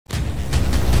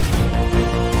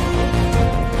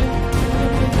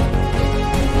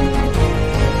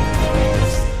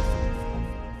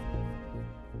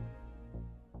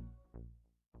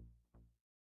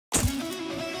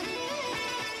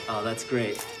that's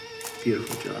great.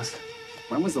 Beautiful, Joss.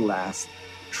 When was the last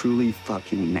truly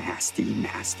fucking nasty,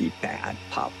 nasty, bad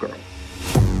pop girl?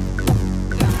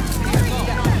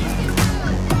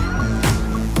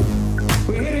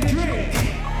 We're here to drink.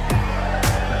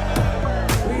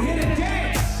 We're here to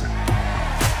dance.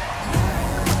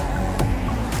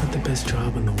 Not the best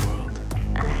job in the world.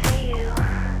 I see you.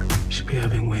 You should be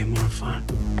having way more fun.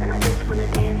 And I just want to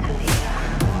dance with you.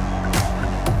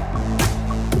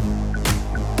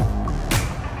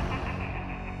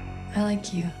 I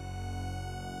like you.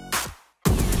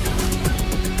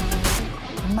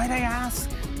 Might I ask,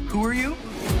 who are you?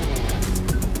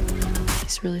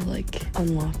 He's really like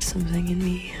unlocked something in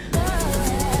me.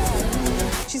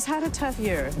 She's had a tough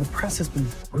year. The press has been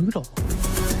brutal.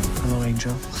 Hello,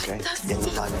 Angel. Okay. That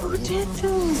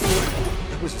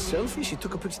was a selfie? She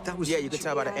took a picture? That was... Yeah, you can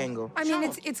tell by the angle. I mean,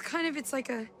 it's like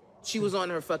a... She was on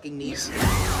her fucking knees.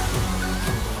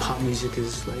 Pop music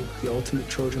is like the ultimate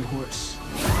Trojan horse.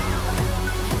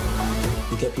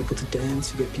 You get people to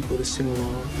dance, you get people to sing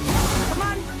along. Come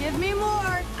on, give me more.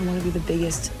 I want to be the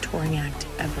biggest touring act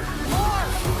ever. More.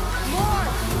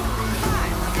 5,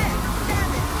 6,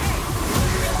 7,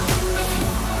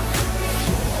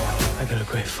 8. I got a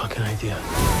great fucking idea.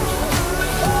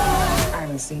 I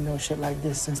haven't seen no shit like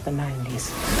this since the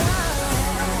 90s.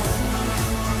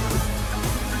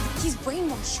 He's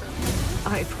brainwashed her.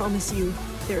 I promise you,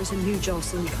 there is a new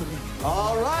Jocelyn coming.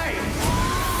 All right.